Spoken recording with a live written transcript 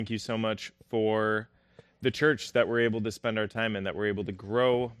Thank you so much for the church that we're able to spend our time in, that we're able to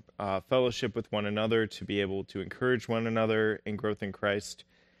grow fellowship with one another, to be able to encourage one another in growth in Christ.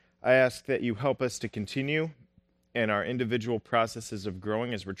 I ask that you help us to continue in our individual processes of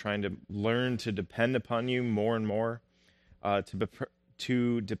growing as we're trying to learn to depend upon you more and more,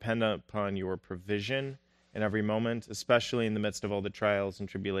 to depend upon your provision in every moment, especially in the midst of all the trials and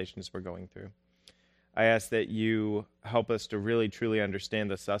tribulations we're going through. I ask that you help us to really, truly understand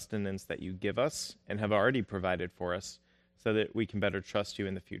the sustenance that you give us and have already provided for us so that we can better trust you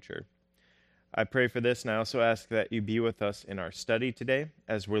in the future. I pray for this, and I also ask that you be with us in our study today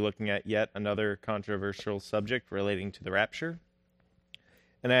as we're looking at yet another controversial subject relating to the rapture.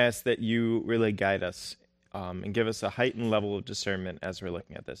 And I ask that you really guide us and give us a heightened level of discernment as we're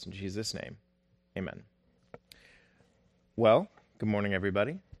looking at this. In Jesus' name, amen. Well, good morning,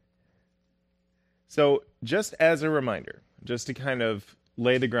 everybody. So just as a reminder, just to kind of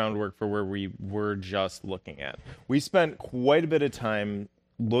lay the groundwork for where we were just looking at, we spent quite a bit of time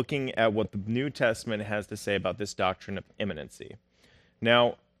looking at what the New Testament has to say about this doctrine of imminency.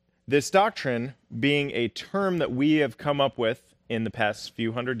 Now, this doctrine being a term that we have come up with in the past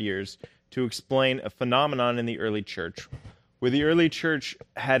few hundred years to explain a phenomenon in the early church, where the early church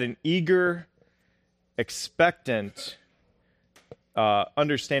had an eager, expectant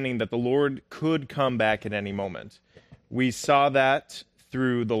understanding that the Lord could come back at any moment. We saw that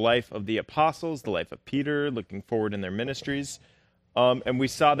through the life of the apostles, the life of Peter, looking forward in their ministries, and we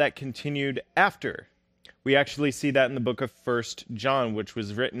saw that continued after. We actually see that in the book of 1 John, which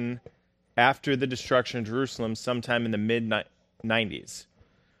was written after the destruction of Jerusalem sometime in the mid-90s,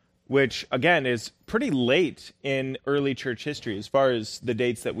 which, again, is pretty late in early church history as far as the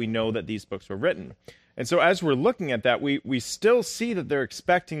dates that we know that these books were written. And so as we're looking at that, we still see that they're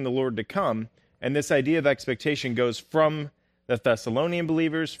expecting the Lord to come, and this idea of expectation goes from the Thessalonian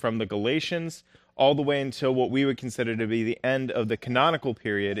believers, from the Galatians, all the way until what we would consider to be the end of the canonical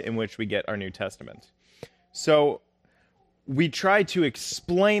period in which we get our New Testament. So we try to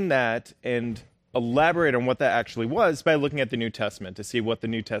explain that and elaborate on what that actually was by looking at the New Testament to see what the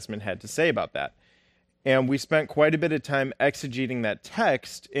New Testament had to say about that. And we spent quite a bit of time exegeting that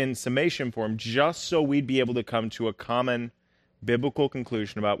text in summation form just so we'd be able to come to a common biblical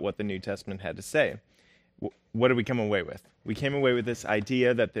conclusion about what the New Testament had to say. What did we come away with? We came away with this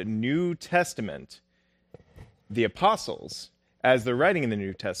idea that the New Testament, the apostles, as they're writing in the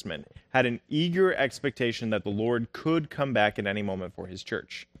New Testament, had an eager expectation that the Lord could come back at any moment for his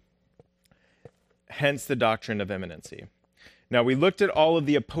church. Hence the doctrine of imminency. Now, we looked at all of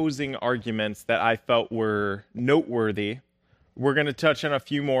the opposing arguments that I felt were noteworthy. We're going to touch on a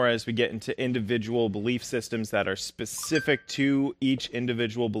few more as we get into individual belief systems that are specific to each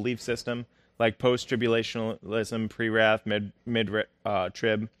individual belief system, like post-tribulationalism, pre-wrath,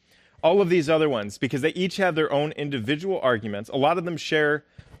 mid-trib, all of these other ones, because they each have their own individual arguments. A lot of them share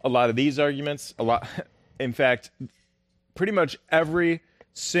a lot of these arguments. In fact, pretty much every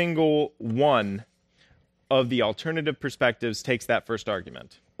single one of the alternative perspectives takes that first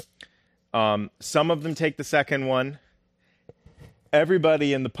argument. Some of them take the second one.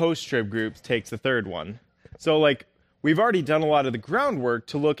 Everybody in the post-trib group takes the third one. So, we've already done a lot of the groundwork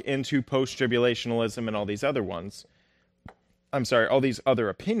to look into post-tribulationalism and all these other ones. All these other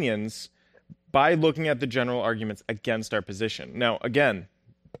opinions by looking at the general arguments against our position. Now, again,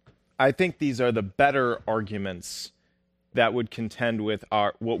 I think these are the better arguments that would contend with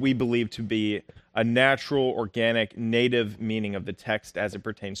what we believe to be a natural, organic, native meaning of the text as it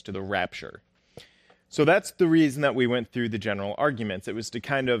pertains to the rapture. So that's the reason that we went through the general arguments. It was to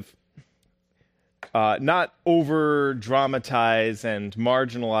kind of not over-dramatize and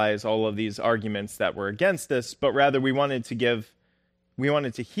marginalize all of these arguments that were against this, but rather we wanted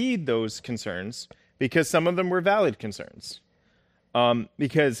to heed those concerns because some of them were valid concerns.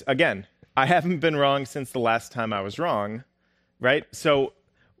 Because, again, I haven't been wrong since the last time I was wrong, right? So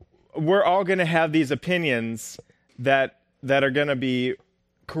we're all going to have these opinions that are going to be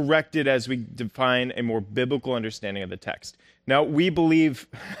corrected as we define a more biblical understanding of the text. Now, we believe,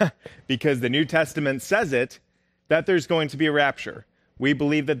 because the New Testament says it, that there's going to be a rapture. We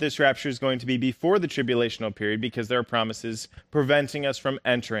believe that this rapture is going to be before the tribulational period because there are promises preventing us from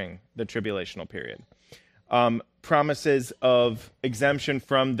entering the tribulational period. Promises of exemption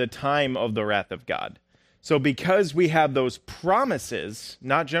from the time of the wrath of God. So because we have those promises,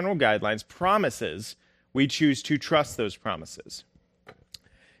 not general guidelines, promises, we choose to trust those promises.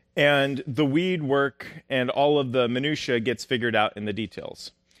 And the weed work and all of the minutia gets figured out in the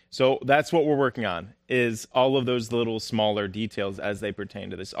details. So that's what we're working on, is all of those little smaller details as they pertain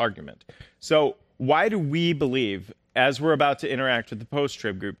to this argument. So why do we believe as we're about to interact with the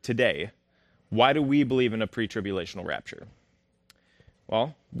post-trib group today, why do we believe in a pre-tribulational rapture?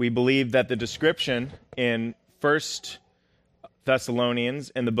 Well, we believe that the description in 1 Thessalonians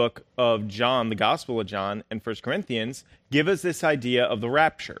and the book of John, the Gospel of John, and 1 Corinthians give us this idea of the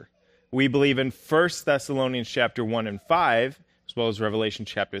rapture. We believe in 1 Thessalonians chapter 1 and 5, as well as Revelation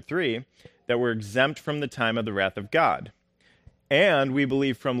chapter 3, that we're exempt from the time of the wrath of God. And we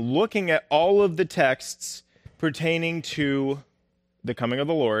believe from looking at all of the texts pertaining to the coming of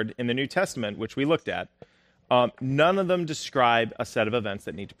the Lord in the New Testament, which we looked at, none of them describe a set of events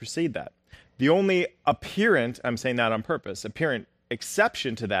that need to precede that. The only apparent, I'm saying that on purpose, apparent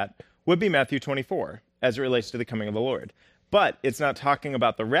exception to that would be Matthew 24, as it relates to the coming of the Lord. But it's not talking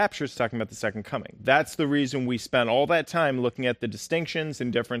about the rapture, it's talking about the second coming. That's the reason we spent all that time looking at the distinctions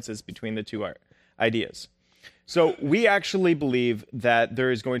and differences between the two ideas. So we actually believe that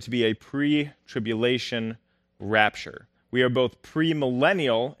there is going to be a pre-tribulation rapture. We are both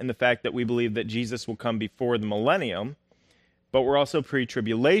premillennial in the fact that we believe that Jesus will come before the millennium, but we're also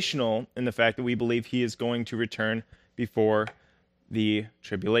pre-tribulational in the fact that we believe he is going to return before the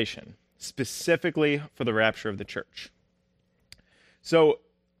tribulation, specifically for the rapture of the church. So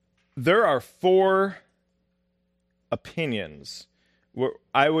there are 4 opinions.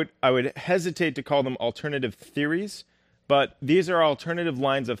 I would hesitate to call them alternative theories, but these are alternative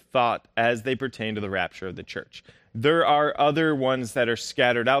lines of thought as they pertain to the rapture of the church. There are other ones that are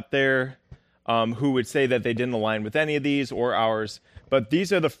scattered out there who would say that they didn't align with any of these or ours, but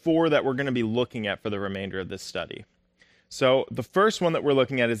these are the 4 that we're going to be looking at for the remainder of this study. So the first one that we're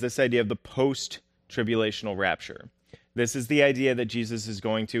looking at is this idea of the post-tribulational rapture. This is the idea that Jesus is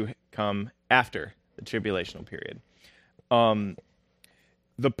going to come after the tribulational period.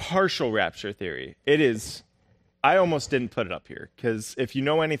 The partial rapture theory, I almost didn't put it up here, because if you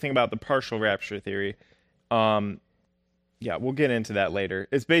know anything about the partial rapture theory, we'll get into that later.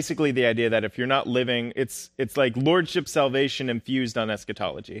 It's basically the idea that if you're not living, it's like lordship salvation infused on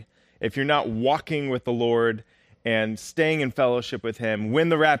eschatology. If you're not walking with the Lord and staying in fellowship with him, when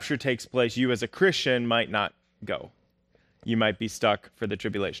the rapture takes place, you as a Christian might not go. You might be stuck for the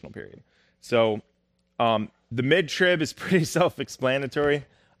tribulational period. So the mid-trib is pretty self-explanatory.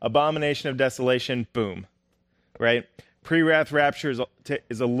 Abomination of desolation, boom, right? Pre-wrath rapture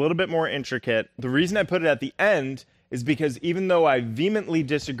is a little bit more intricate. The reason I put it at the end is because even though I vehemently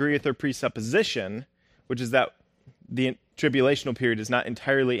disagree with their presupposition, which is that the tribulational period is not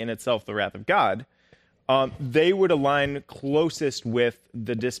entirely in itself the wrath of God, they would align closest with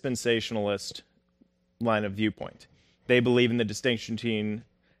the dispensationalist line of viewpoint. They believe in the distinction between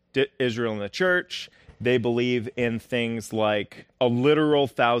Israel and the church. They believe in things like a literal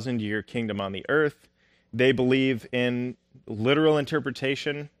 1,000-year kingdom on the earth. They believe in literal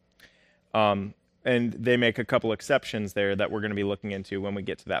interpretation. And they make a couple exceptions there that we're going to be looking into when we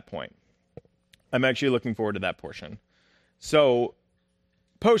get to that point. I'm actually looking forward to that portion. So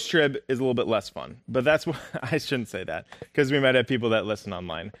post-trib is a little bit less fun, but that's why I shouldn't say that, because we might have people that listen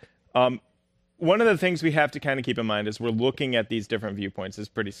online. One of the things we have to kind of keep in mind as we're looking at these different viewpoints is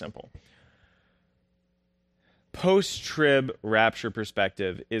pretty simple. Post-trib rapture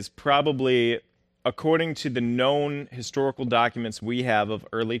perspective is probably, according to the known historical documents we have of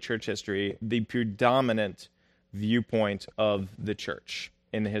early church history, the predominant viewpoint of the church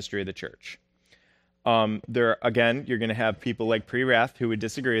in the history of the church. You're going to have people like pre-wrath who would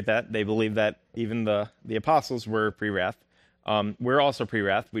disagree with that. They believe that even the apostles were pre-wrath. We're also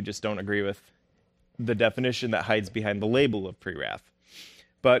pre-wrath. We just don't agree with the definition that hides behind the label of pre-wrath.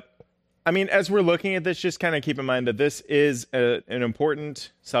 But, as we're looking at this, just kind of keep in mind that this is an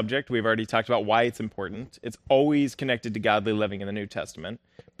important subject. We've already talked about why it's important. It's always connected to godly living in the New Testament,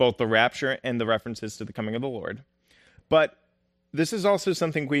 both the rapture and the references to the coming of the Lord. But this is also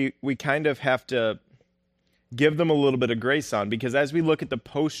something we kind of have to give them a little bit of grace on, because as we look at the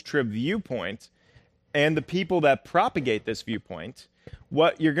post-trib viewpoint and the people that propagate this viewpoint,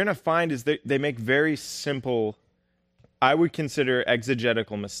 what you're going to find is that they make very simple, I would consider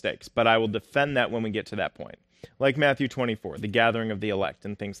exegetical mistakes, but I will defend that when we get to that point. Like Matthew 24, the gathering of the elect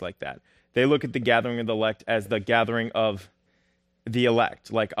and things like that. They look at the gathering of the elect as the gathering of the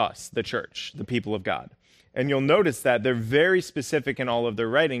elect, like us, the church, the people of God. And you'll notice that they're very specific in all of their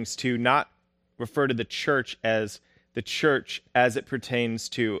writings to not refer to the church as it pertains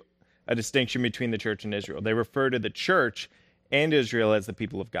to a distinction between the church and Israel. They refer to the church and Israel as the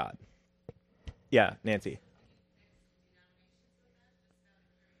people of God. Yeah, Nancy.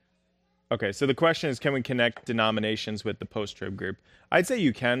 Okay, so the question is, can we connect denominations with the post-trib group? I'd say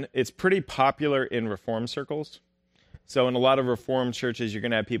you can. It's pretty popular in Reformed circles. So in a lot of Reformed churches, you're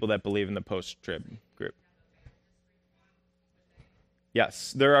going to have people that believe in the post-trib group.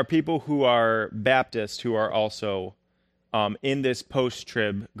 Yes, there are people who are Baptist who are also in this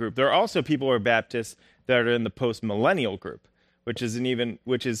post-trib group. There are also people who are Baptists that are in the post-millennial group, which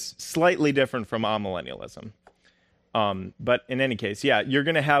is slightly different from amillennialism. But in any case, yeah, you're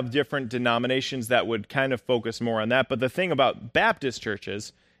going to have different denominations that would kind of focus more on that. But the thing about Baptist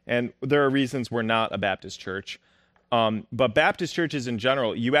churches, and there are reasons we're not a Baptist church, but Baptist churches in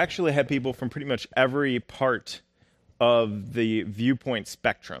general, you actually have people from pretty much every part of the viewpoint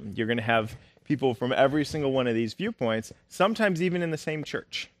spectrum. You're going to have people from every single one of these viewpoints, sometimes even in the same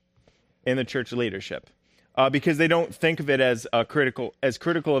church, in the church leadership, because they don't think of it as critical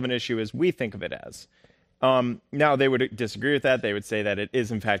of an issue as we think of it as. Now they would disagree with that. They would say that it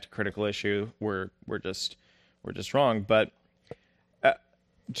is in fact a critical issue. We're just wrong. But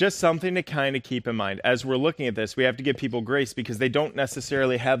just something to kind of keep in mind as we're looking at this. We have to give people grace because they don't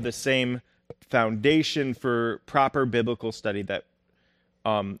necessarily have the same foundation for proper biblical study that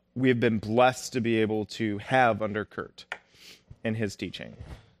we have been blessed to be able to have under Kurt and his teaching.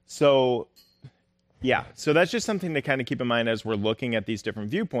 So that's just something to kind of keep in mind as we're looking at these different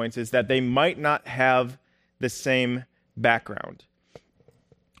viewpoints, is that they might not have the same background.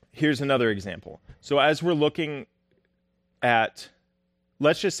 Here's another example. So as we're looking at,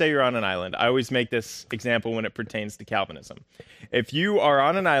 let's just say you're on an island. I always make this example when it pertains to Calvinism. If you are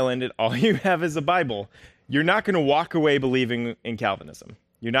on an island and all you have is a Bible, you're not going to walk away believing in Calvinism.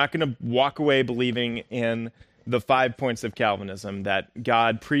 You're not going to walk away believing in the 5 points of Calvinism, that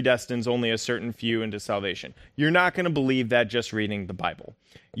God predestines only a certain few into salvation. You're not going to believe that just reading the Bible.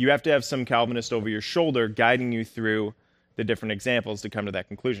 You have to have some Calvinist over your shoulder guiding you through the different examples to come to that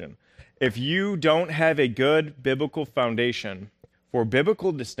conclusion. If you don't have a good biblical foundation for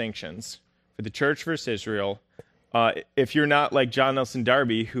biblical distinctions for the church versus Israel, if you're not like John Nelson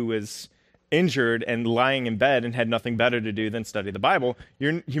Darby, who was injured and lying in bed and had nothing better to do than study the Bible,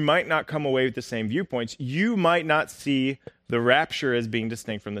 you might not come away with the same viewpoints. You might not see the rapture as being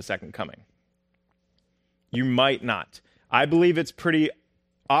distinct from the second coming. You might not. I believe it's pretty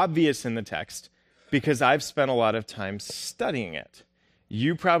obvious in the text because I've spent a lot of time studying it.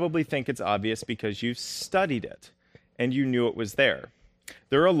 You probably think it's obvious because you've studied it and you knew it was there.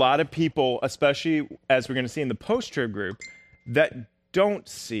 There are a lot of people, especially as we're going to see in the post-trib group, that don't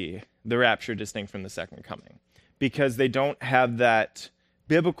see the rapture distinct from the second coming because they don't have that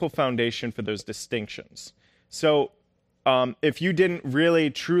biblical foundation for those distinctions. So if you didn't really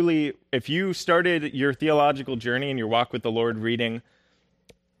truly, if you started your theological journey and your walk with the Lord reading,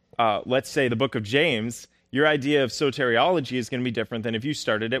 let's say the book of James, your idea of soteriology is going to be different than if you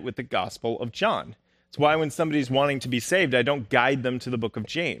started it with the Gospel of John. It's why when somebody's wanting to be saved, I don't guide them to the book of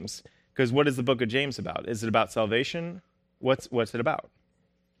James, because what is the book of James about? Is it about salvation? What's it about?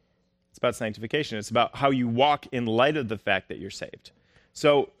 It's about sanctification. It's about how you walk in light of the fact that you're saved.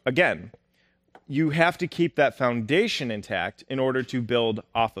 So again, you have to keep that foundation intact in order to build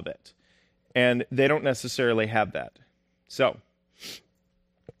off of it. And they don't necessarily have that. So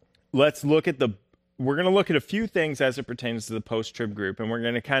let's look at we're going to look at a few things as it pertains to the post-trib group, and we're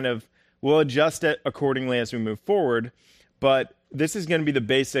going to we'll adjust it accordingly as we move forward, but this is going to be the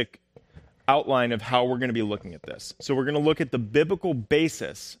basic outline of how we're going to be looking at this. So we're going to look at the biblical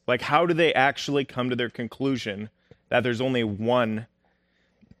basis, like how do they actually come to their conclusion that there's only one,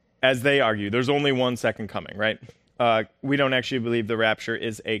 as they argue, there's only one second coming, right? We don't actually believe the rapture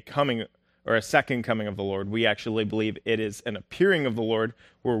is a coming or a second coming of the Lord. We actually believe it is an appearing of the Lord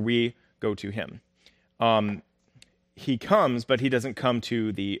where we go to him. He comes, but he doesn't come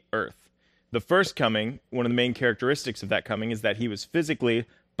to the earth. The first coming, one of the main characteristics of that coming is that he was physically,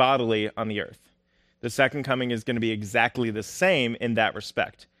 bodily on the earth. The second coming is going to be exactly the same in that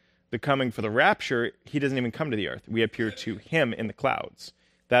respect. The coming for the rapture, he doesn't even come to the earth. We appear to him in the clouds.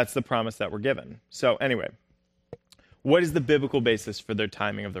 That's the promise that we're given. So anyway, what is the biblical basis for their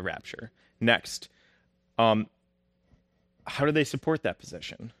timing of the rapture? Next, how do they support that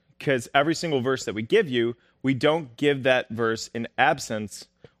position? Because every single verse that we give you, we don't give that verse in absence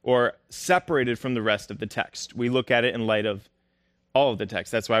or separated from the rest of the text. We look at it in light of all of the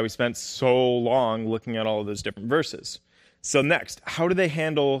text. That's why we spent so long looking at all of those different verses. So next, how do they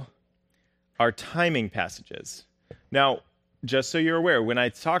handle our timing passages? Now, just so you're aware, when I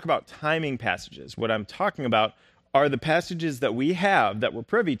talk about timing passages, what I'm talking about are the passages that we have that we're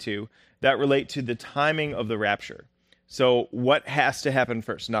privy to that relate to the timing of the rapture. So what has to happen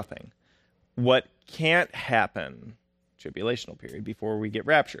first? Nothing. What can't happen? Tribulational period before we get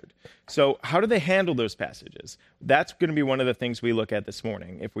raptured. So how do they handle those passages? That's going to be one of the things we look at this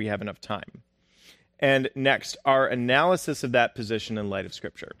morning if we have enough time. And next, our analysis of that position in light of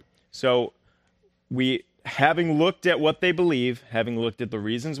Scripture. So we having looked at what they believe, having looked at the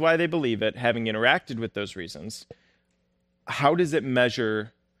reasons why they believe it, having interacted with those reasons, how does it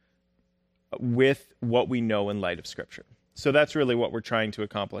measure with what we know in light of Scripture? So that's really what we're trying to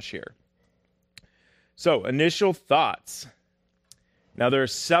accomplish here. So, initial thoughts. Now, there are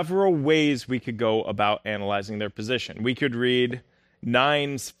several ways we could go about analyzing their position. We could read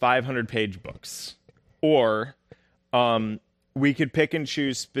 9 500-page books, or we could pick and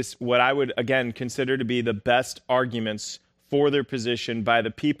choose what I would, again, consider to be the best arguments for their position by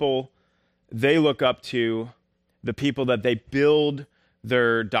the people they look up to, the people that they build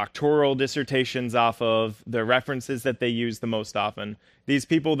their doctoral dissertations off of, the references that they use the most often, these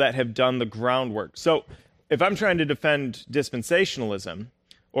people that have done the groundwork. So if I'm trying to defend dispensationalism,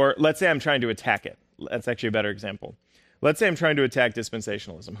 or let's say I'm trying to attack it, that's actually a better example. Let's say I'm trying to attack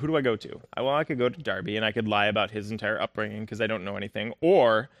dispensationalism. Who do I go to? Well, I could go to Darby, and I could lie about his entire upbringing because I don't know anything.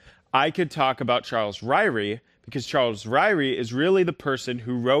 Or I could talk about Charles Ryrie, because Charles Ryrie is really the person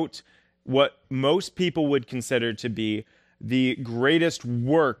who wrote what most people would consider to be the greatest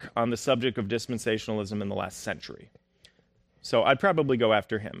work on the subject of dispensationalism in the last century. So I'd probably go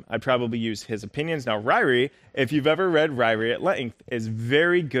after him. I'd probably use his opinions. Now, Ryrie, if you've ever read Ryrie at length, is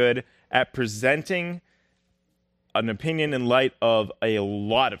very good at presenting an opinion in light of a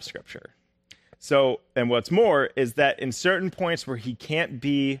lot of Scripture. So, and what's more is that in certain points where he can't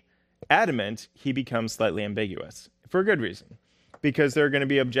be adamant, he becomes slightly ambiguous for a good reason, because there are going to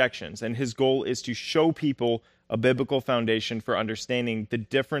be objections, and his goal is to show people a biblical foundation for understanding the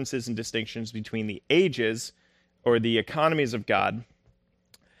differences and distinctions between the ages or the economies of God.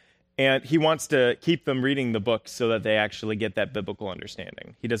 And he wants to keep them reading the book so that they actually get that biblical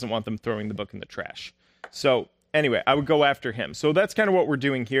understanding. He doesn't want them throwing the book in the trash. So anyway, I would go after him. So that's kind of what we're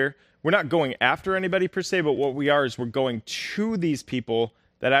doing here. We're not going after anybody per se, but what we are is we're going to these people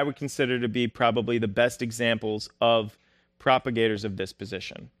that I would consider to be probably the best examples of propagators of this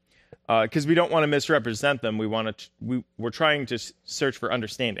position. Because we don't want to misrepresent them. We're trying to search for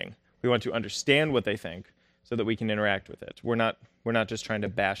understanding. We want to understand what they think so that we can interact with it. We're not just trying to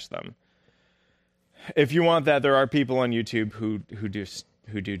bash them. If you want that, there are people on YouTube who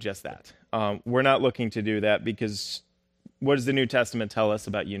do just that. We're not looking to do that, because what does the New Testament tell us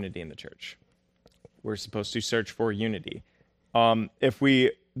about unity in the church? We're supposed to search for unity. There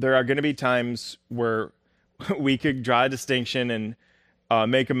are going to be times where we could draw a distinction and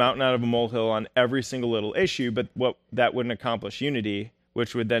make a mountain out of a molehill on every single little issue, but that wouldn't accomplish unity,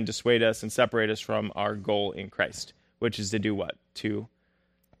 which would then dissuade us and separate us from our goal in Christ, which is to do what? To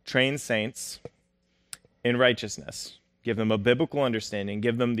train saints in righteousness, give them a biblical understanding,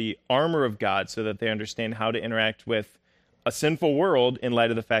 give them the armor of God so that they understand how to interact with a sinful world in light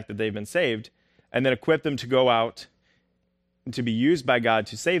of the fact that they've been saved, and then equip them to go out to be used by God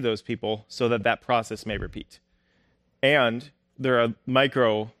to save those people so that that process may repeat. And there are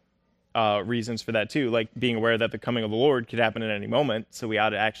micro reasons for that too, like being aware that the coming of the Lord could happen at any moment, so we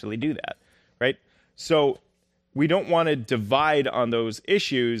ought to actually do that, right? So we don't want to divide on those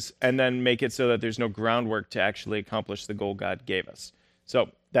issues and then make it so that there's no groundwork to actually accomplish the goal God gave us. So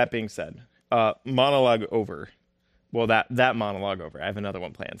that being said, monologue over. Well, that monologue over. I have another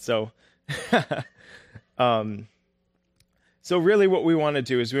one planned. So, so really what we want to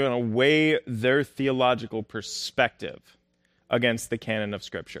do is we want to weigh their theological perspective against the canon of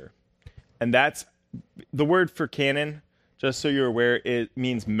Scripture. And that's, the word for canon, just so you're aware, it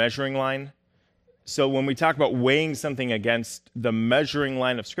means measuring line. So when we talk about weighing something against the measuring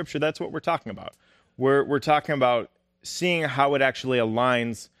line of Scripture, that's what we're talking about. We're talking about seeing how it actually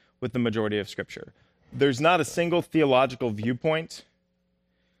aligns with the majority of Scripture. There's not a single theological viewpoint,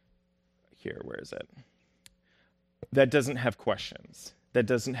 where is it, that doesn't have questions, that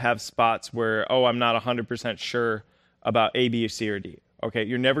doesn't have spots where, I'm not 100% sure about A, B, C, or D. Okay,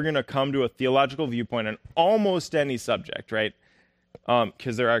 you're never going to come to a theological viewpoint on almost any subject, right?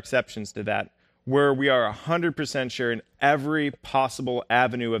 Because there are exceptions to that, where we are 100% sure in every possible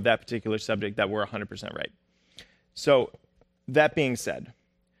avenue of that particular subject that we're 100% right. So that being said,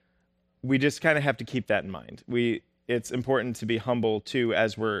 we just kind of have to keep that in mind. It's important to be humble too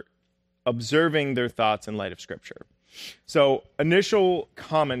as we're observing their thoughts in light of Scripture. So initial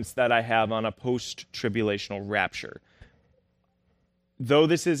comments that I have on a post-tribulational rapture. Though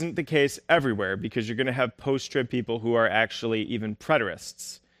this isn't the case everywhere, because you're going to have post-trib people who are actually even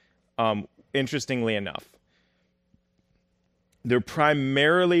preterists, interestingly enough. They're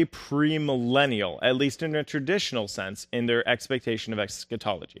primarily premillennial, at least in a traditional sense, in their expectation of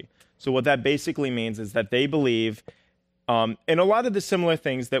eschatology. So what that basically means is that they believe in a lot of the similar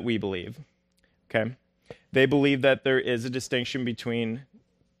things that we believe. Okay, they believe that there is a distinction between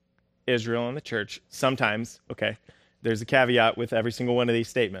Israel and the church. Sometimes, okay, there's a caveat with every single one of these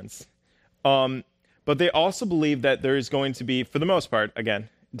statements. But they also believe that there is going to be, for the most part, again,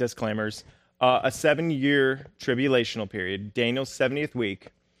 disclaimers, a 7-year tribulational period, Daniel's 70th week.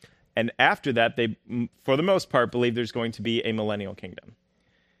 And after that, they, for the most part, believe there's going to be a millennial kingdom.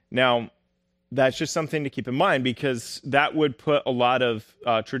 Now, that's just something to keep in mind because that would put a lot of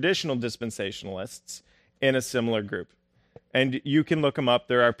traditional dispensationalists in a similar group. And you can look them up.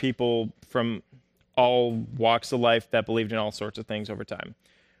 There are people from all walks of life that believed in all sorts of things over time.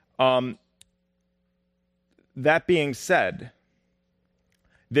 That being said,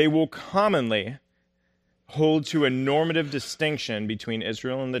 they will commonly hold to a normative distinction between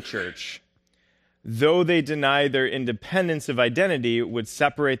Israel and the church, though they deny their independence of identity would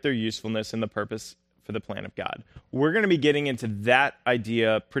separate their usefulness and the purpose for the plan of God. We're going to be getting into that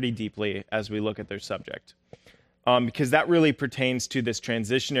idea pretty deeply as we look at their subject, because that really pertains to this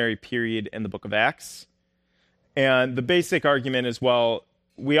transitionary period in the book of Acts. And the basic argument is, well,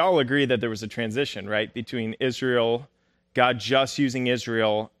 we all agree that there was a transition, right, between Israel, God just using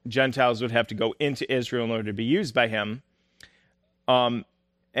Israel. Gentiles would have to go into Israel in order to be used by him. And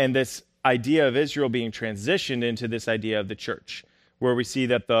this idea of Israel being transitioned into this idea of the church, where we see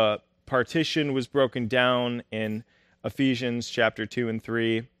that the partition was broken down in Ephesians chapter 2 and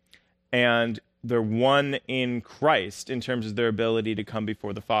 3, and they're one in Christ in terms of their ability to come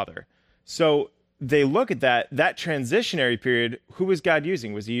before the Father. So they look at that transitionary period. Who was God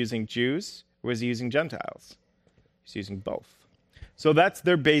using? Was he using Jews or was he using Gentiles? He's using both. So that's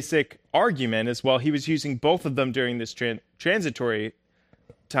their basic argument, is, well, he was using both of them during this transitory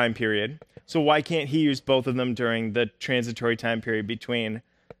time period. So why can't he use both of them during the transitory time period between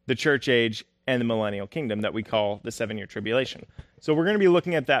the church age and the millennial kingdom that we call the 7-year tribulation? So we're going to be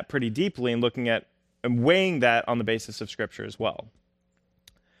looking at that pretty deeply and looking at and weighing that on the basis of Scripture as well.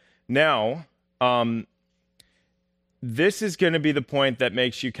 Now, this is going to be the point that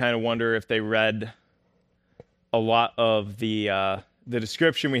makes you kind of wonder if they read a lot of the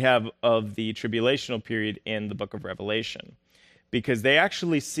description we have of the tribulational period in the book of Revelation, because they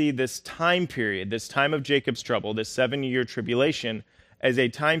actually see this time period, this time of Jacob's trouble, this 7-year tribulation, as a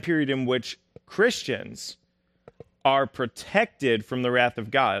time period in which Christians are protected from the wrath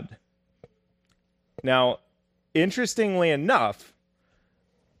of God. Now, interestingly enough,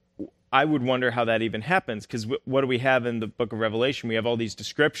 I would wonder how that even happens, because what do we have in the book of Revelation? We have all these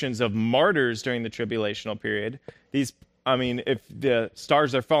descriptions of martyrs during the tribulational period. If the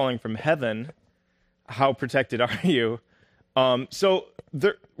stars are falling from heaven, how protected are you? So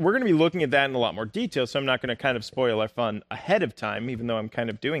we're going to be looking at that in a lot more detail, so I'm not going to kind of spoil our fun ahead of time, even though I'm kind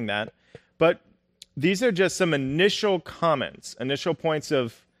of doing that. But these are just some initial comments, initial points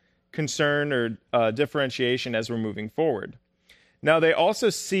of concern or differentiation as we're moving forward. Now, they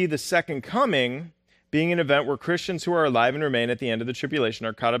also see the second coming being an event where Christians who are alive and remain at the end of the tribulation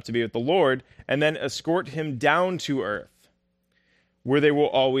are caught up to be with the Lord and then escort him down to earth, where they will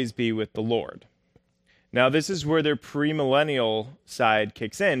always be with the Lord. Now, this is where their premillennial side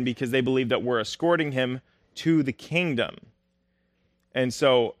kicks in, because they believe that we're escorting him to the kingdom. And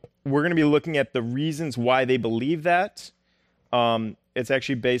so we're going to be looking at the reasons why they believe that. It's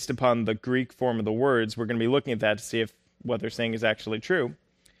actually based upon the Greek form of the words. We're going to be looking at that to see if what they're saying is actually true.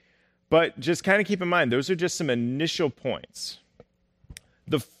 But just kind of keep in mind, those are just some initial points.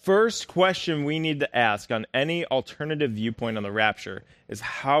 The first question we need to ask on any alternative viewpoint on the rapture is,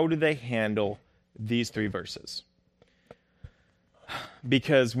 how do they handle these 3 verses?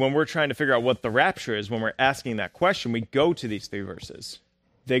 Because when we're trying to figure out what the rapture is, when we're asking that question, we go to these 3 verses.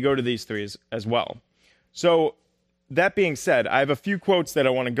 They go to these 3 as well. So that being said, I have a few quotes that I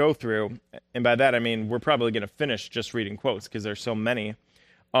want to go through, and by that I mean we're probably going to finish just reading quotes because there's so many.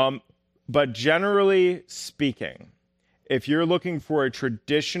 But generally speaking, if you're looking for a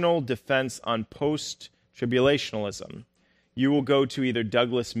traditional defense on post-tribulationalism, you will go to either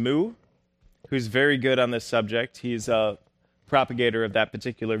Douglas Moo, who's very good on this subject. He's a propagator of that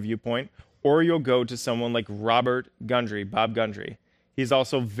particular viewpoint. Or you'll go to someone like Robert Gundry, Bob Gundry. He's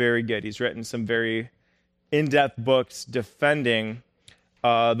also very good. He's written some very in-depth books defending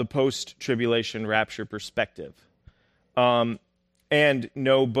the post-tribulation rapture perspective. And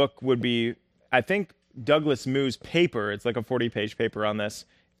no book would be, I think Douglas Moo's paper, it's like a 40-page paper on this,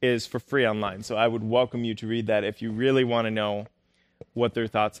 is for free online. So I would welcome you to read that if you really want to know what their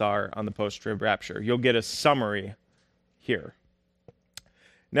thoughts are on the post-trib rapture. You'll get a summary here.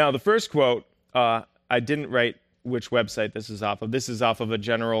 Now, the first quote, I didn't write which website this is off of. This is off of a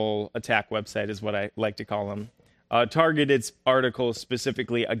general attack website, is what I like to call them. Targeted articles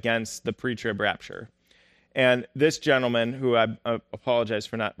specifically against the pre-trib rapture. And this gentleman, who I apologize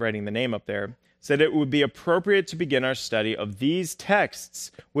for not writing the name up there, said it would be appropriate to begin our study of these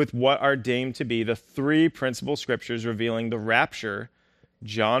texts with what are deemed to be the three principal scriptures revealing the rapture: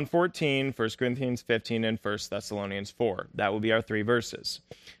 John 14, 1 Corinthians 15, and 1 Thessalonians 4. That will be our three verses.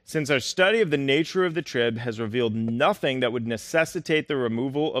 Since our study of the nature of the trib has revealed nothing that would necessitate the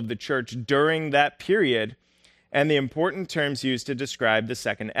removal of the church during that period, and the important terms used to describe the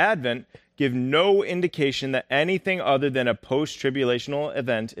second advent give no indication that anything other than a post-tribulational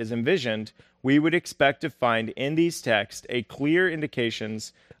event is envisioned, we would expect to find in these texts a clear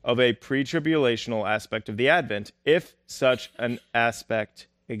indications of a pre-tribulational aspect of the Advent, if such an aspect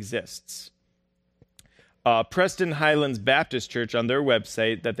exists. Preston Highlands Baptist Church, on their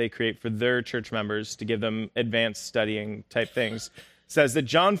website that they create for their church members to give them advanced studying type things, says that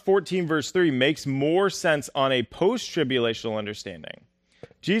John 14 verse 3 makes more sense on a post-tribulational understanding.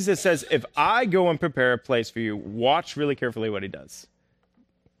 Jesus says, if I go and prepare a place for you, watch really carefully what he does.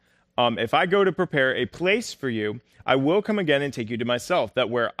 If I go to prepare a place for you, I will come again and take you to myself,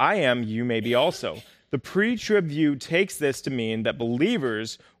 that where I am, you may be also. The pre-trib view takes this to mean that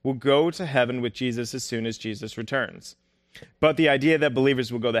believers will go to heaven with Jesus as soon as Jesus returns. But the idea that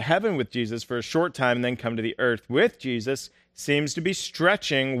believers will go to heaven with Jesus for a short time and then come to the earth with Jesus seems to be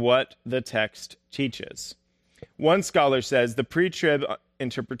stretching what the text teaches. One scholar says the pre-trib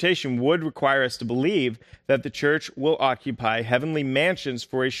interpretation would require us to believe that the church will occupy heavenly mansions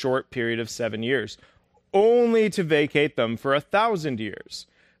for a short period of 7 years, only to vacate them for 1,000 years.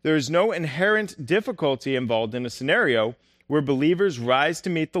 There is no inherent difficulty involved in a scenario where believers rise to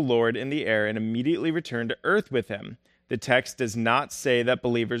meet the Lord in the air and immediately return to earth with him. The text does not say that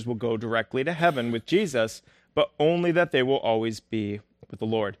believers will go directly to heaven with Jesus, but only that they will always be with the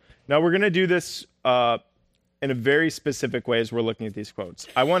Lord. Now, we're going to do this in a very specific way as we're looking at these quotes.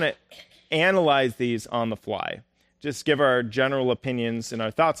 I want to analyze these on the fly, just give our general opinions and our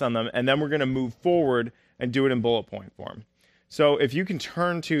thoughts on them, and then we're going to move forward and do it in bullet point form. So if you can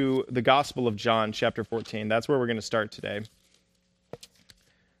turn to the Gospel of John, chapter 14, that's where we're going to start today,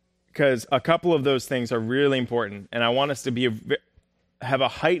 because a couple of those things are really important, and I want us to have a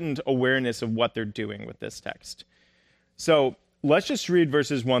heightened awareness of what they're doing with this text. So let's just read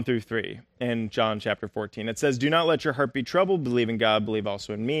verses 1 through 3 in John chapter 14. It says, "Do not let your heart be troubled. Believe in God. Believe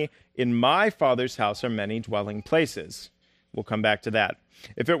also in me. In my Father's house are many dwelling places." We'll come back to that.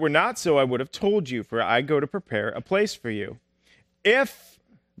 "If it were not so, I would have told you, for I go to prepare a place for you." If,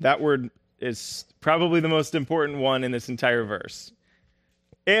 that word is probably the most important one in this entire verse.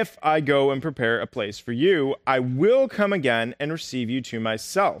 "If I go and prepare a place for you, I will come again and receive you to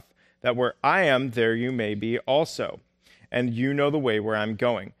myself, that where I am, there you may be also. And you know the way where I'm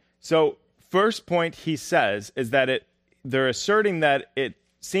going." So first point he says is that they're asserting that it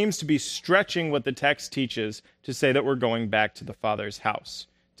seems to be stretching what the text teaches to say that we're going back to the Father's house,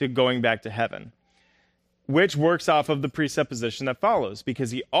 to going back to heaven, which works off of the presupposition that follows,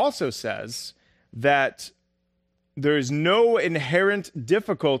 because he also says that there's no inherent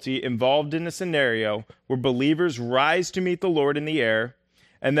difficulty involved in a scenario where believers rise to meet the Lord in the air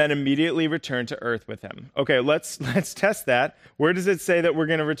and then immediately return to earth with him. Okay, let's test that. Where does it say that we're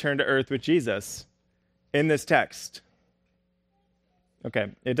going to return to earth with Jesus in this text?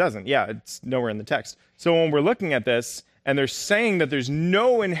 Okay, it doesn't. Yeah, it's nowhere in the text. So when we're looking at this, and they're saying that there's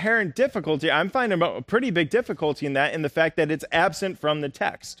no inherent difficulty, I'm finding a pretty big difficulty in that, in the fact that it's absent from the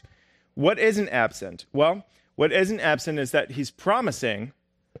text. What isn't absent? Well, what isn't absent is that he's promising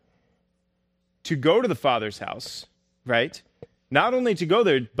to go to the Father's house, right? Not only to go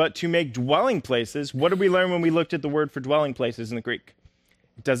there, but to make dwelling places. What did we learn when we looked at the word for dwelling places in the Greek?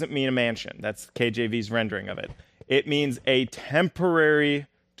 It doesn't mean a mansion. That's KJV's rendering of it. It means a temporary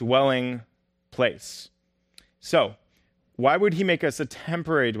dwelling place. So, why would he make us a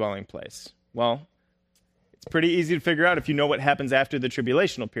temporary dwelling place? Well, it's pretty easy to figure out if you know what happens after the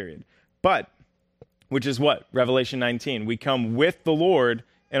tribulational period. But, which is what? Revelation 19. We come with the Lord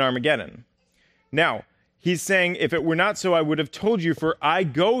in Armageddon. Now, he's saying, if it were not so, I would have told you, for I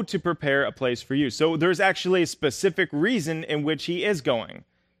go to prepare a place for you. So there's actually a specific reason in which he is going,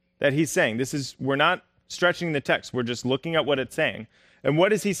 that he's saying. We're not stretching the text. We're just looking at what it's saying. And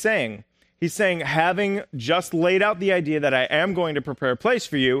what is he saying? He's saying, having just laid out the idea that I am going to prepare a place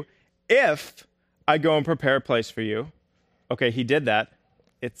for you, if I go and prepare a place for you. Okay, he did that.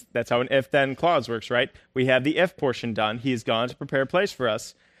 That's how an if-then clause works, right? We have the if portion done. He's gone to prepare a place for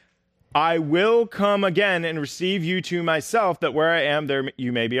us. I will come again and receive you to myself, that where I am, there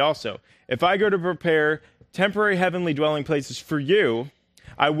you may be also. If I go to prepare temporary heavenly dwelling places for you,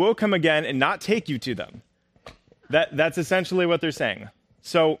 I will come again and not take you to them. That's essentially what they're saying.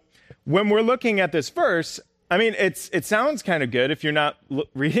 So when we're looking at this verse, I mean, it sounds kind of good if you're not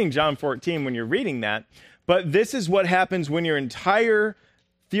reading John 14 when you're reading that, but this is what happens when your entire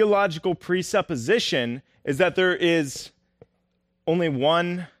theological presupposition is that there is only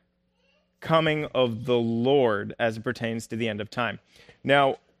one coming of the Lord as it pertains to the end of time.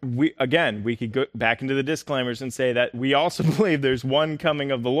 Now, we could go back into the disclaimers and say that we also believe there's one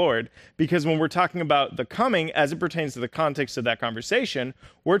coming of the Lord, because when we're talking about the coming as it pertains to the context of that conversation,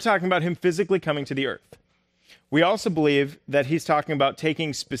 we're talking about him physically coming to the earth. We also believe that he's talking about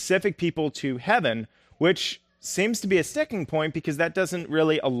taking specific people to heaven, which seems to be a sticking point because that doesn't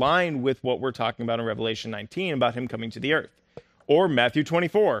really align with what we're talking about in Revelation 19 about him coming to the earth. Or Matthew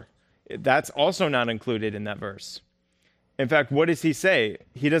 24. That's also not included in that verse. In fact, what does he say?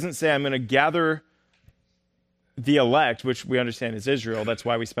 He doesn't say, I'm going to gather the elect, which we understand is Israel. That's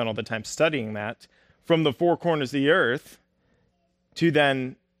why we spent all the time studying that, from the four corners of the earth to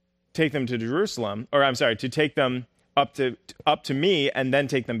then take them to Jerusalem, to take them up to me and then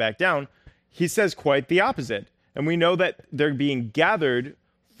take them back down. He says quite the opposite. And we know that they're being gathered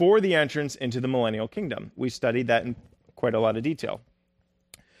for the entrance into the millennial kingdom. We studied that in quite a lot of detail.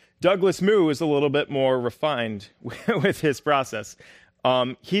 Douglas Moo is a little bit more refined with his process.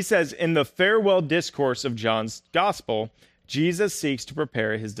 He says, in the farewell discourse of John's gospel, Jesus seeks to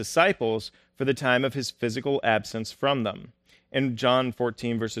prepare his disciples for the time of his physical absence from them. In John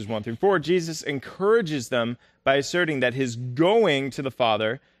 14, verses 1 through 4, Jesus encourages them by asserting that his going to the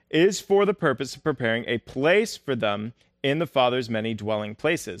Father is for the purpose of preparing a place for them in the Father's many dwelling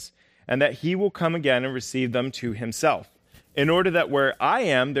places, and that he will come again and receive them to himself, in order that where I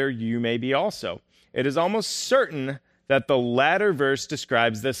am, there you may be also. It is almost certain that the latter verse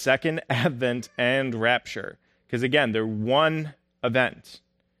describes the second advent and rapture, because again, they're one event,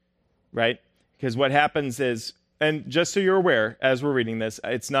 right? Because what happens is, and just so you're aware, as we're reading this,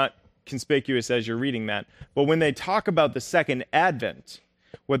 it's not conspicuous as you're reading that, but when they talk about the second advent,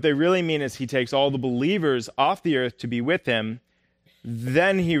 what they really mean is he takes all the believers off the earth to be with him,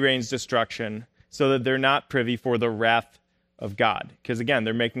 then he rains destruction so that they're not privy for the wrath of God. Because again,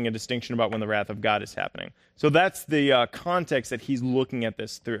 they're making a distinction about when the wrath of God is happening. So that's the context that he's looking at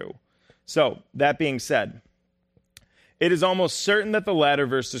this through. So, that being said, it is almost certain that the latter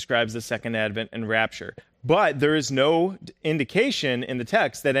verse describes the second advent and rapture. But there is no indication in the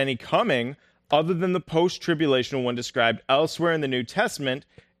text that any coming other than the post-tribulational one described elsewhere in the New Testament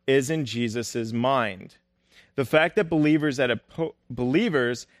is in Jesus' mind. The fact that believers at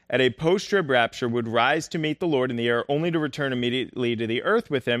a post-trib rapture would rise to meet the Lord in the air only to return immediately to the earth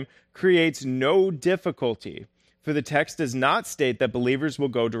with him creates no difficulty, for the text does not state that believers will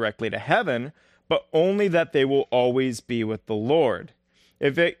go directly to heaven, but only that they will always be with the Lord.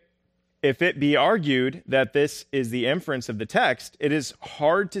 If it be argued that this is the inference of the text, it is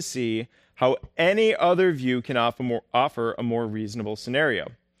hard to see how any other view can offer a more reasonable scenario.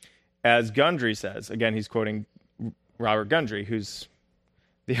 As Gundry says, again, he's quoting Robert Gundry, who's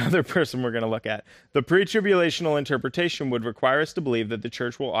the other person we're going to look at. The pre-tribulational interpretation would require us to believe that the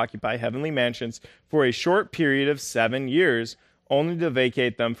church will occupy heavenly mansions for a short period of 7 years, only to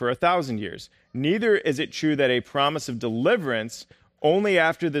vacate them for 1,000 years. Neither is it true that a promise of deliverance only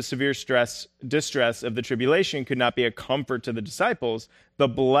after the severe distress of the tribulation could not be a comfort to the disciples. The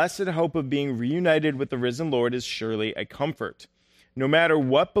blessed hope of being reunited with the risen Lord is surely a comfort, no matter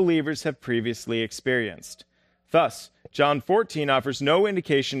what believers have previously experienced. Thus, John 14 offers no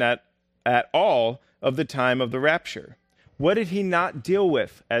indication at all of the time of the rapture. What did he not deal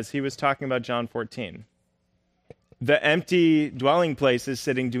with as he was talking about John 14? The empty dwelling places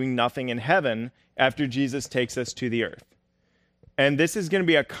sitting doing nothing in heaven after Jesus takes us to the earth. And this is going to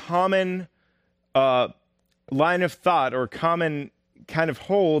be a common line of thought or common kind of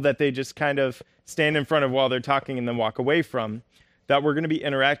hole that they just kind of stand in front of while they're talking and then walk away from, that we're going to be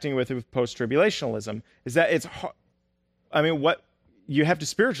interacting with post-tribulationalism, is that what you have to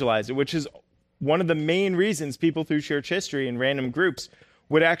spiritualize it, which is one of the main reasons people through church history and random groups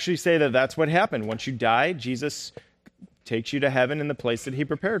would actually say that that's what happened. Once you die, Jesus takes you to heaven in the place that he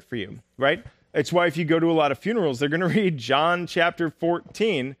prepared for you, right? It's why if you go to a lot of funerals, they're going to read John chapter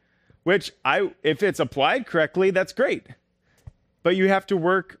 14, which if it's applied correctly, that's great. But you have to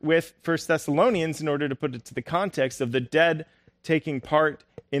work with 1 Thessalonians in order to put it to the context of the dead taking part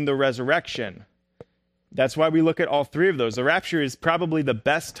in the resurrection. That's why we look at all three of those. The rapture is probably the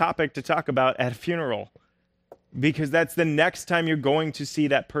best topic to talk about at a funeral, because that's the next time you're going to see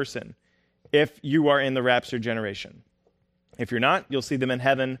that person if you are in the rapture generation. If you're not, you'll see them in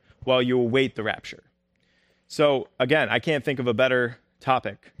heaven while you await the rapture. So again, I can't think of a better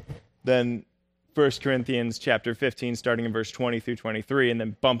topic than 1 Corinthians chapter 15, starting in verse 20 through 23, and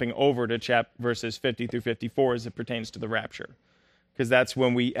then bumping over to verses 50 through 54 as it pertains to the rapture. Because that's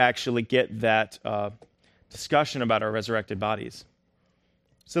when we actually get that discussion about our resurrected bodies.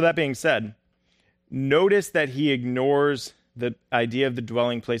 So that being said, notice that he ignores the idea of the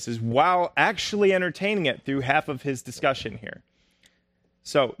dwelling places while actually entertaining it through half of his discussion here.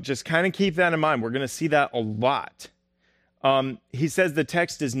 So just kind of keep that in mind. We're going to see that a lot. He says the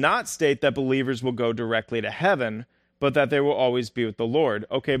text does not state that believers will go directly to heaven, but that they will always be with the Lord.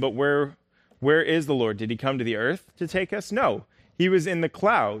 Okay, but where is the Lord? Did he come to the earth to take us? No. He was in the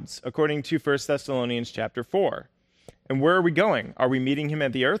clouds, according to 1 Thessalonians chapter 4. And where are we going? Are we meeting him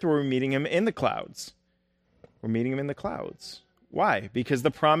at the earth, or are we meeting him in the clouds? We're meeting him in the clouds. Why? Because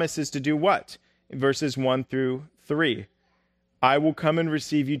the promise is to do what? In verses 1 through 3. I will come and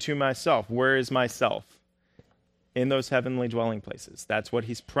receive you to myself. Where is myself? In those heavenly dwelling places. That's what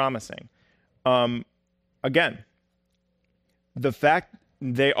he's promising. Again, the fact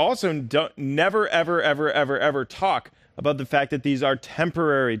they also never, ever talk about the fact that these are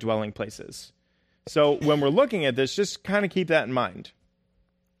temporary dwelling places. So when we're looking at this, just kind of keep that in mind.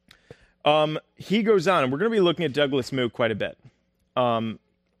 He goes on, and we're going to be looking at Douglas Moo quite a bit.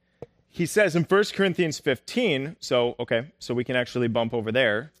 He says in 1 Corinthians 15, so we can actually bump over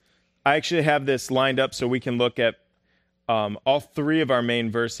there. I actually have this lined up so we can look at all three of our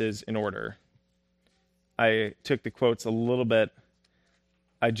main verses in order. I took the quotes a little bit.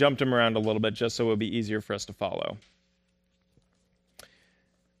 I jumped them around a little bit just so it would be easier for us to follow.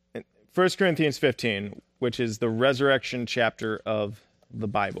 1 Corinthians 15, which is the resurrection chapter of the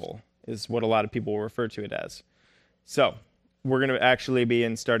Bible, is what a lot of people will refer to it as. So we're going to actually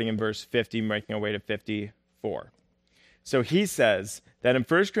be starting in verse 50, making our way to 54. So he says that in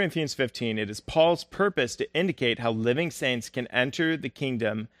 1 Corinthians 15, it is Paul's purpose to indicate how living saints can enter the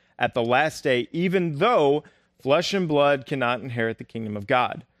kingdom at the last day, even though flesh and blood cannot inherit the kingdom of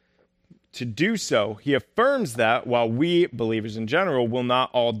God. To do so, he affirms that while we, believers in general, will not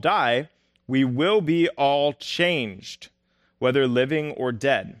all die, we will be all changed, whether living or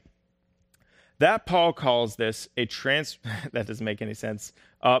dead. That Paul calls this that doesn't make any sense.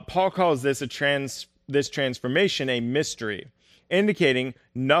 Paul calls this this transformation a mystery, indicating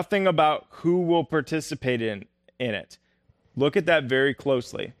nothing about who will participate in it. Look at that very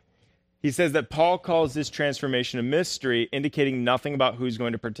closely. He says that Paul calls this transformation a mystery, indicating nothing about who's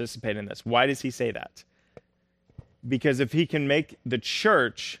going to participate in this. Why does he say that? Because if he can make the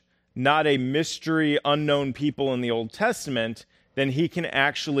church not a mystery, unknown people in the Old Testament, then he can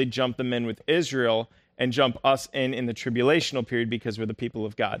actually jump them in with Israel and jump us in the tribulational period because we're the people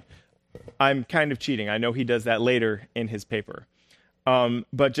of God. I'm kind of cheating. I know he does that later in his paper.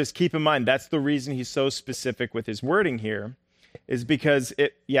 But just keep in mind, that's the reason he's so specific with his wording here, is because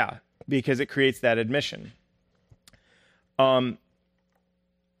it creates that admission.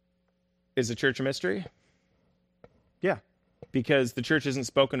 Is the church a mystery? Yeah, because the church isn't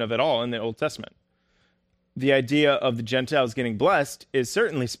spoken of at all in the Old Testament. The idea of the Gentiles getting blessed is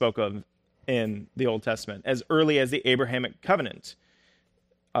certainly spoken of in the Old Testament, as early as the Abrahamic covenant.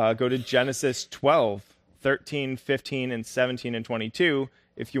 Go to Genesis 12, 13, 15, and 17, and 22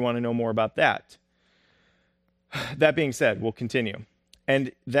 if you want to know more about that. That being said, we'll continue.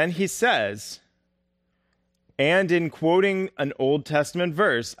 And then he says, and in quoting an Old Testament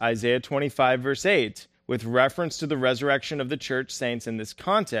verse, Isaiah 25, verse 8, with reference to the resurrection of the church saints in this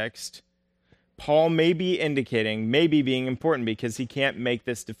context, Paul may be being important because he can't make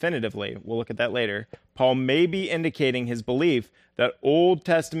this definitively. We'll look at that later. Paul may be indicating his belief that Old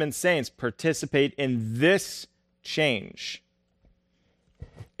Testament saints participate in this change,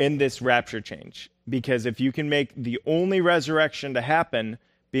 in this rapture change. Because if you can make the only resurrection to happen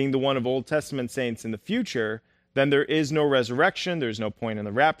being the one of Old Testament saints in the future, then there is no resurrection. There's no point in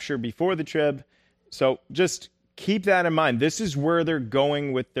the rapture before the trib. So just keep that in mind. This is where they're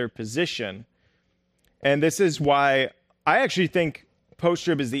going with their position. And this is why I actually think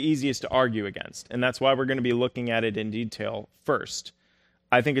post-trib is the easiest to argue against. And that's why we're going to be looking at it in detail first.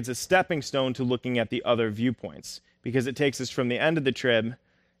 I think it's a stepping stone to looking at the other viewpoints, because it takes us from the end of the trib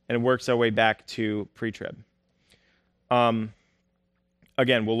and works our way back to pre-trib. Again,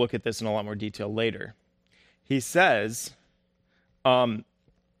 we'll look at this in a lot more detail later. He says, where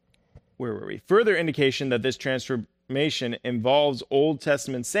were we? Further indication that this transformation involves Old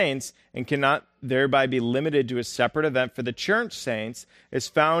Testament saints and cannot thereby be limited to a separate event for the church saints is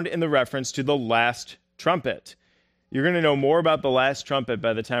found in the reference to the last trumpet. You're going to know more about the last trumpet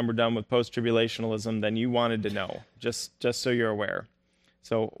by the time we're done with post-tribulationalism than you wanted to know, just so you're aware.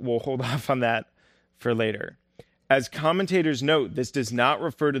 So we'll hold off on that for later. As commentators note, this does not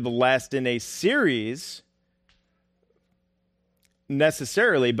refer to the last in a series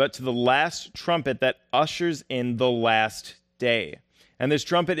necessarily, but to the last trumpet that ushers in the last day. And this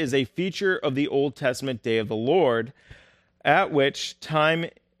trumpet is a feature of the Old Testament day of the Lord, at which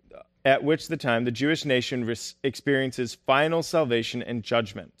the Jewish nation experiences final salvation and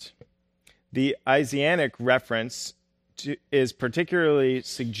judgment. The Isaianic reference is particularly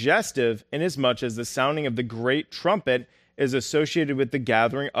suggestive inasmuch as the sounding of the great trumpet is associated with the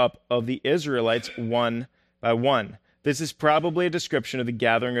gathering up of the Israelites one by one. This is probably a description of the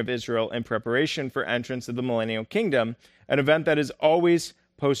gathering of Israel in preparation for entrance of the millennial kingdom, an event that is always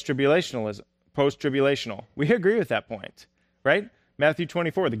post-tribulational. We agree with that point, right? Matthew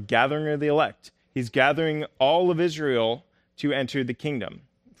 24, the gathering of the elect. He's gathering all of Israel to enter the kingdom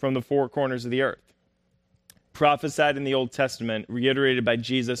from the four corners of the earth. Prophesied in the Old Testament, reiterated by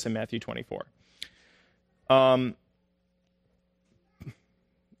Jesus in Matthew 24. I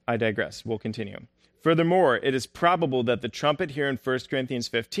digress. We'll continue. Furthermore, it is probable that the trumpet here in 1 Corinthians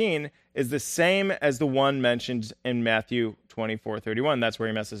 15 is the same as the one mentioned in Matthew 24:31. That's where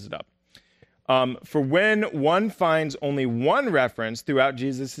he messes it up. For when one finds only one reference throughout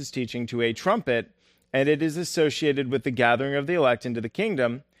Jesus' teaching to a trumpet, and it is associated with the gathering of the elect into the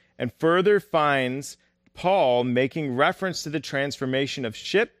kingdom, and further finds Paul making reference to the transformation of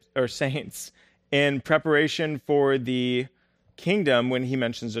saints in preparation for the kingdom when he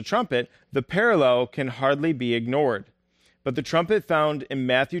mentions a trumpet, the parallel can hardly be ignored. But the trumpet found in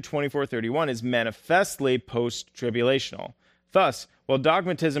Matthew 24:31 is manifestly post-tribulational. Thus, while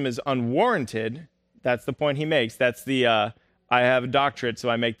dogmatism is unwarranted, that's the point he makes. That's the, I have a doctorate, so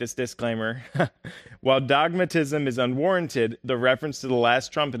I make this disclaimer. While dogmatism is unwarranted, the reference to the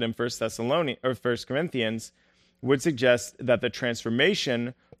last trumpet in 1 Corinthians would suggest that the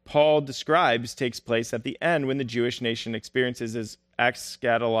transformation Paul describes takes place at the end when the Jewish nation experiences its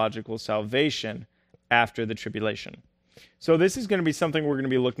eschatological salvation after the tribulation. So this is going to be something we're going to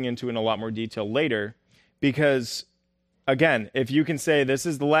be looking into in a lot more detail later, because again, if you can say this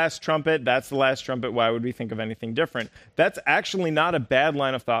is the last trumpet, that's the last trumpet, why would we think of anything different? That's actually not a bad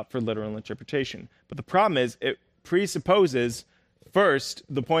line of thought for literal interpretation. But the problem is it presupposes, first,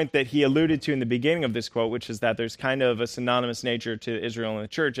 the point that he alluded to in the beginning of this quote, which is that there's kind of a synonymous nature to Israel and the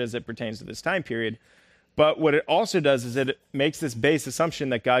church as it pertains to this time period. But what it also does is it makes this base assumption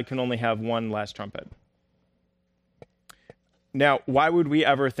that God can only have one last trumpet. Now, why would we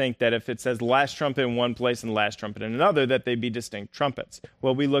ever think that if it says last trumpet in one place and last trumpet in another, that they'd be distinct trumpets?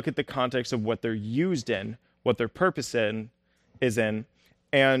 Well, we look at the context of what they're used in, what their purpose is in,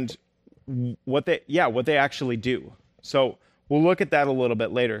 and what they actually do. So we'll look at that a little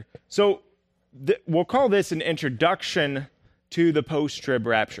bit later. So we'll call this an introduction to the post-trib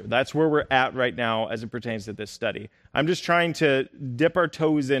rapture. That's where we're at right now as it pertains to this study. I'm just trying to dip our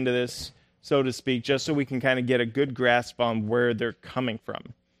toes into this, so to speak, just so we can kind of get a good grasp on where they're coming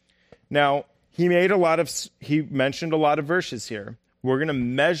from. Now, he mentioned a lot of verses here. We're going to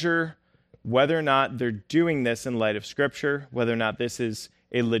measure whether or not they're doing this in light of Scripture, whether or not this is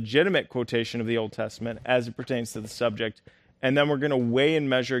a legitimate quotation of the Old Testament as it pertains to the subject, and then we're going to weigh and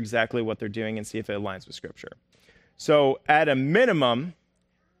measure exactly what they're doing and see if it aligns with Scripture. So at a minimum,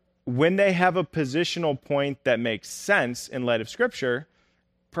 when they have a positional point that makes sense in light of Scripture,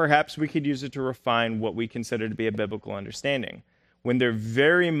 perhaps we could use it to refine what we consider to be a biblical understanding. When they're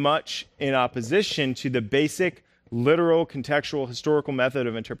very much in opposition to the basic, literal, contextual, historical method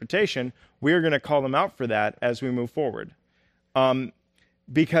of interpretation, we are going to call them out for that as we move forward.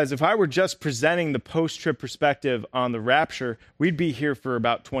 Because if I were just presenting the post-trib perspective on the rapture, we'd be here for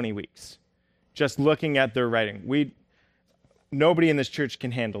about 20 weeks, just looking at their writing. Nobody in this church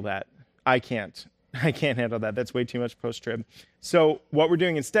can handle that. I can't handle that. That's way too much post-trib. So what we're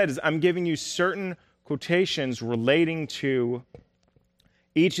doing instead is I'm giving you certain quotations relating to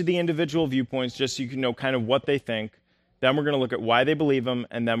each of the individual viewpoints just so you can know kind of what they think. Then we're going to look at why they believe them,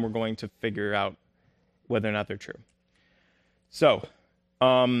 and then we're going to figure out whether or not they're true. So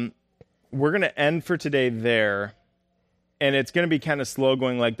we're going to end for today there, and it's going to be kind of slow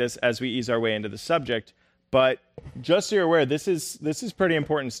going like this as we ease our way into the subject. But just so you're aware, this is pretty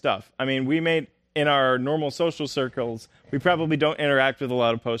important stuff. I mean, in our normal social circles, we probably don't interact with a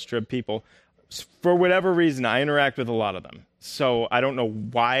lot of post-trib people. For whatever reason, I interact with a lot of them. So I don't know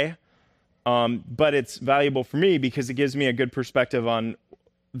why, but it's valuable for me because it gives me a good perspective on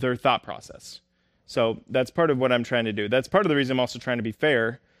their thought process. So that's part of what I'm trying to do. That's part of the reason I'm also trying to be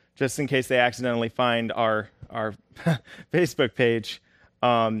fair, just in case they accidentally find our Facebook page.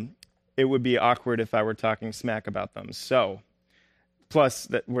 It would be awkward if I were talking smack about them. So, plus,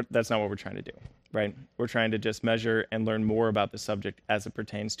 that's not what we're trying to do. right? We're trying to just measure and learn more about the subject as it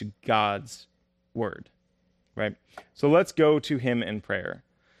pertains to God's word, right? So let's go to him in prayer.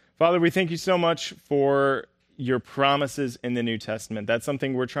 Father, we thank you so much for your promises in the New Testament. That's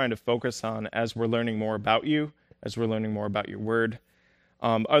something we're trying to focus on as we're learning more about you, as we're learning more about your word.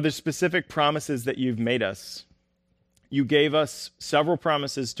 Are there specific promises that you've made us? You gave us several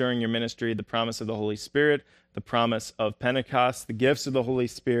promises during your ministry, the promise of the Holy Spirit, the promise of Pentecost, the gifts of the Holy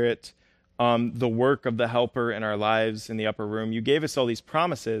Spirit, the work of the helper in our lives in the upper room. You gave us all these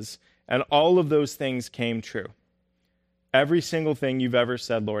promises, and all of those things came true. Every single thing you've ever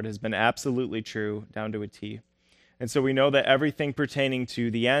said, Lord, has been absolutely true down to a T. And so we know that everything pertaining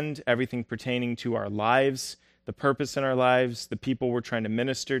to the end, everything pertaining to our lives, the purpose in our lives, the people we're trying to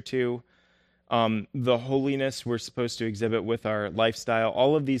minister to, the holiness we're supposed to exhibit with our lifestyle,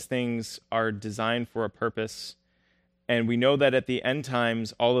 all of these things are designed for a purpose. And we know that at the end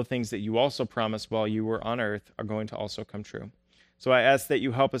times, all the things that you also promised while you were on earth are going to also come true. So I ask that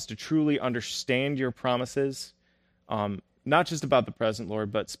you help us to truly understand your promises, not just about the present,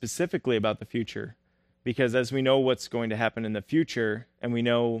 Lord, but specifically about the future. Because as we know what's going to happen in the future, and we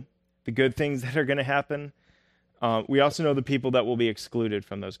know the good things that are going to happen, we also know the people that will be excluded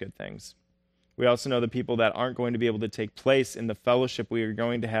from those good things. We also know the people that aren't going to be able to take place in the fellowship we are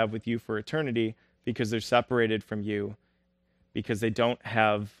going to have with you for eternity because they're separated from you, because they don't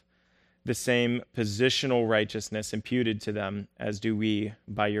have the same positional righteousness imputed to them as do we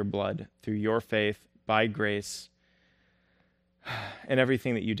by your blood, through your faith, by grace, and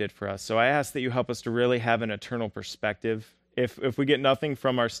everything that you did for us. So I ask that you help us to really have an eternal perspective. If we get nothing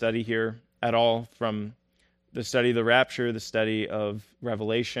from our study here at all, from the study of the rapture, the study of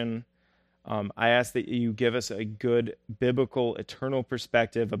Revelation, I ask that you give us a good biblical, eternal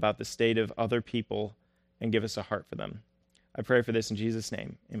perspective about the state of other people and give us a heart for them. I pray for this in Jesus'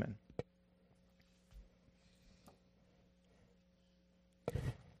 name. Amen.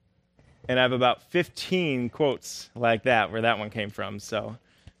 And I have about 15 quotes like that, where that one came from. So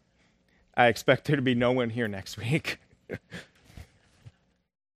I expect there to be no one here next week.